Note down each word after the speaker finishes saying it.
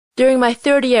During my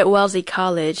third year at Wellesley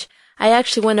College, I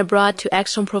actually went abroad to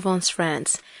Aix-en-Provence,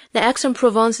 France. Now,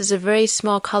 Aix-en-Provence is a very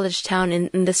small college town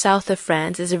in the south of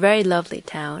France. It's a very lovely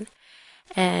town.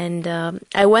 And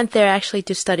I went there actually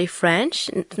to study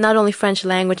French, not only French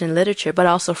language and literature, but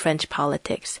also French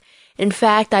politics. In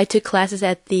fact, I took classes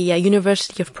at the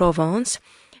University of Provence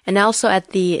and also at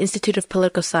the Institute of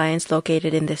Political Science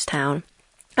located in this town.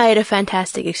 I had a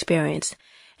fantastic experience.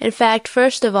 In fact,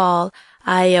 first of all,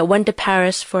 I went to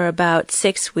Paris for about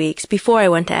 6 weeks before I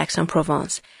went to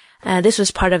Aix-en-Provence. This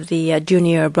was part of the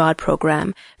junior abroad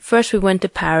program. First, we went to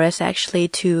Paris actually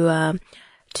to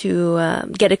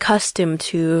get accustomed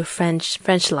to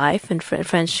French life and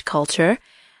French culture.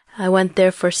 I went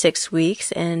there for 6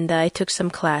 weeks and I took some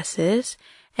classes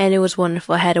and it was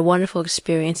wonderful. I had a wonderful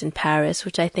experience in Paris,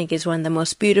 which I think is one of the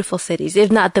most beautiful cities, if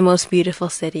not the most beautiful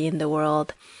city in the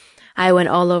world. I went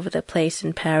all over the place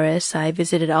in Paris. I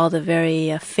visited all the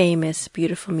very famous,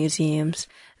 beautiful museums,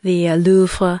 the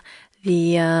Louvre,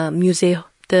 the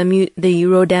the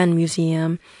Rodin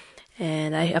Museum,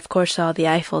 and I, of course, saw the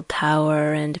Eiffel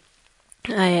Tower, and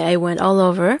I went all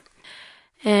over,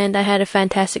 and I had a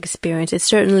fantastic experience. It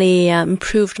certainly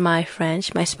improved my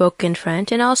French, my spoken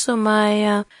French, and also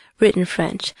my written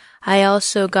French. I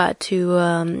also got to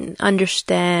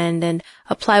understand and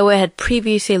apply what I had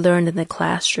previously learned in the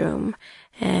classroom.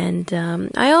 And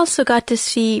I also got to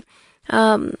see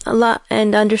a lot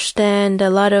and understand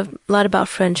a lot about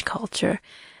French culture.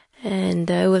 And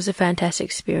it was a fantastic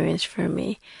experience for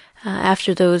me.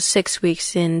 After those 6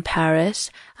 weeks in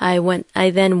Paris, I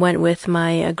then went with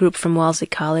my group from Wellesley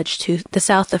College to the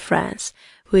south of France.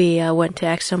 We went to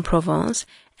Aix-en-Provence.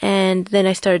 And then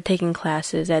I started taking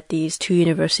classes at these two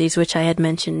universities, which I had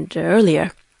mentioned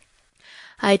earlier.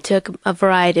 I took a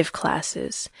variety of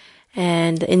classes,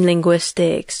 and in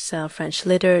linguistics, French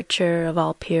literature of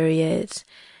all periods,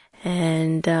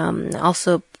 and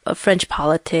also French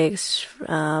politics,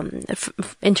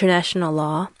 international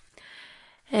law.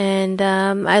 And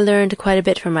I learned quite a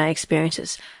bit from my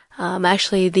experiences.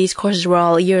 Actually, these courses were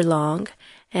all year long.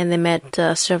 And they met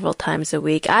several times a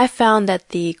week. I found that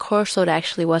the course load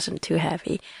actually wasn't too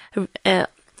heavy.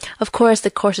 Of course,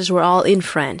 the courses were all in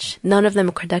French. None of them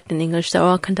were conducted in English. They're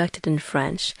all conducted in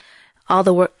French. All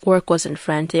the work was in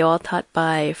French. They were all taught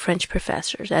by French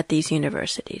professors at these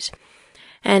universities.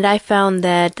 And I found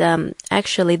that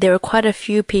actually there were quite a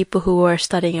few people who were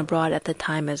studying abroad at the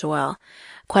time as well.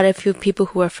 Quite a few people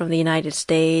who were from the United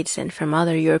States and from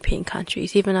other European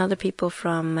countries, even other people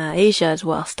from Asia as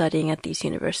well, studying at these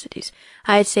universities.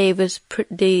 I'd say it was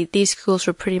these schools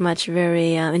were pretty much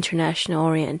very international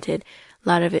oriented, a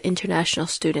lot of international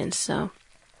students. So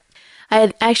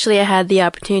I had the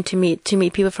opportunity to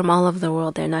meet people from all over the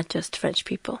world there, not just French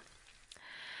people.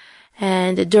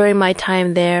 And during my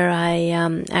time there, I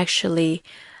actually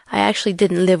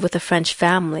didn't live with a French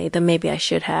family, though maybe I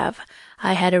should have.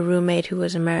 I had a roommate who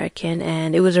was American,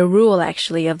 and it was a rule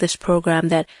actually of this program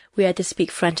that we had to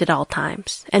speak French at all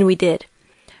times, and we did.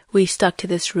 We stuck to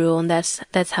this rule, and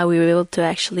that's how we were able to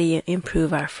actually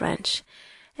improve our French.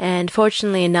 And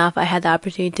fortunately enough, I had the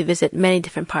opportunity to visit many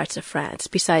different parts of France,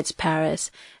 besides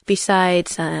Paris,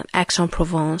 besides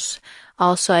Aix-en-Provence.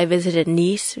 Also, I visited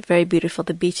Nice, very beautiful.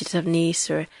 The beaches of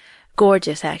Nice are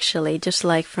gorgeous, actually, just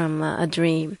like from a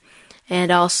dream.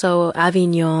 And also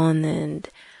Avignon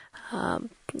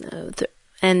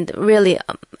and really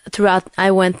throughout,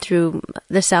 I went through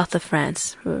the south of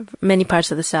France, many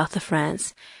parts of the south of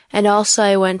France. And also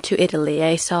I went to Italy.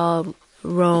 I saw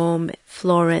Rome,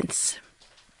 Florence,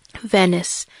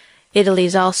 Venice. Italy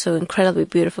is also an incredibly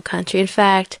beautiful country. In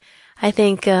fact, I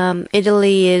think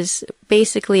Italy is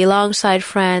basically, alongside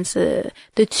France, the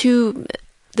two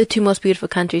most beautiful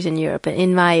countries in Europe,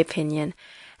 in my opinion.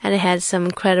 And I had some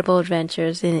incredible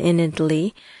adventures in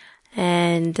Italy.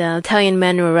 And Italian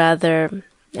men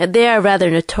they are rather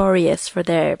notorious for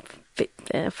their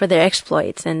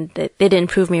exploits, and they didn't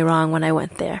prove me wrong when I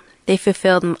went there. They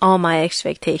fulfilled all my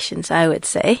expectations, I would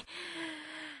say.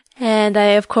 And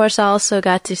I, of course, also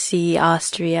got to see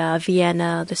Austria,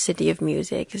 Vienna, the city of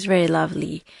music. It's very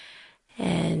lovely.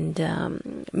 And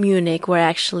Munich, where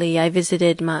actually I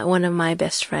visited one of my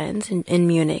best friends in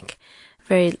Munich.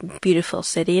 Very beautiful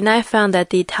city. And I found that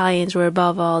the Italians were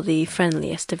above all the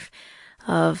friendliest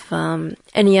of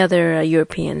any other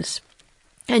Europeans.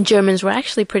 And Germans were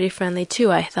actually pretty friendly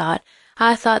too, I thought.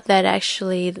 I thought that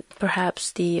actually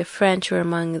perhaps the French were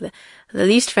among the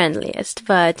least friendliest,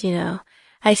 but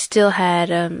I still had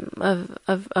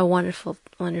a wonderful,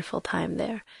 wonderful time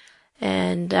there.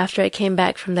 And after I came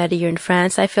back from that year in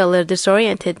France, I felt a little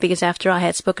disoriented because after all, I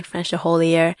had spoken French the whole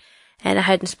year. and I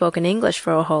hadn't spoken English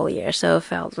for a whole year, so it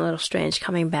felt a little strange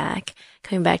coming back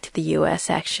to the U.S.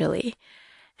 actually.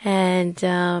 And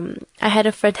I had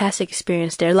a fantastic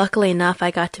experience there. Luckily enough,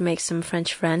 I got to make some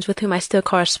French friends with whom I still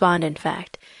correspond, in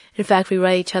fact. In fact, we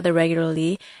write each other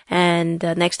regularly, and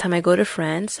next time I go to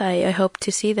France, I hope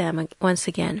to see them once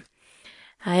again.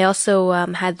 I also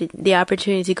had the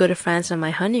opportunity to go to France on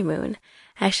my honeymoon.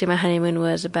 Actually, my honeymoon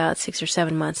was about 6 or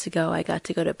 7 months ago. I got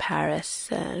to go to Paris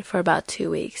for about 2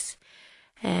 weeks.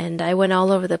 And I went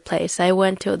all over the place. I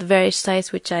went to the various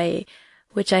sites which I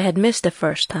had missed the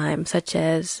first time, such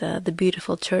as the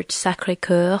beautiful church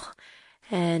Sacré-Cœur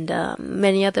and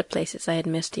many other places I had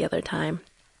missed the other time.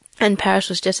 And Paris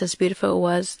was just as beautiful as it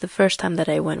was the first time that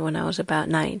I went when I was about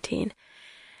 19.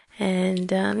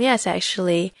 And yes,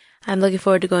 actually, I'm looking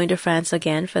forward to going to France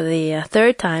again for the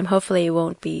third time. Hopefully it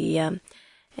won't be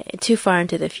too far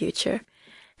into the future.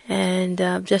 And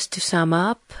just to sum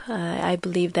up, I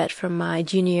believe that from my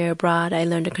junior year abroad, I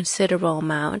learned a considerable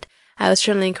amount. I would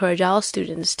certainly encourage all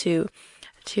students to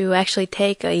actually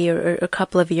take a year or a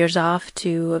couple of years off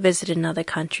to visit another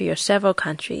country or several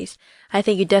countries. I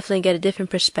think you definitely get a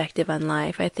different perspective on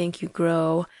life. I think you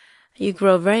grow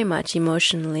very much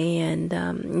emotionally, and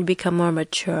you become more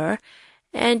mature,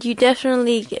 and you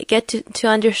definitely get to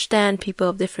understand people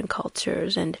of different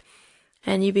cultures, and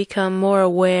you become more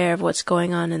aware of what's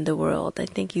going on in the world. I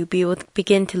think you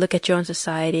begin to look at your own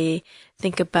society,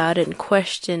 think about it, and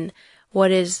question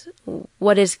what is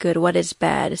good, what is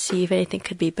bad, see if anything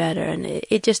could be better. And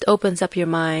it just opens up your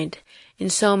mind in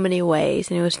so many ways,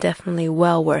 and it was definitely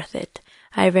well worth it.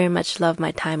 I very much love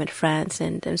my time in France,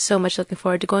 and I'm so much looking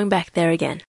forward to going back there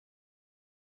again.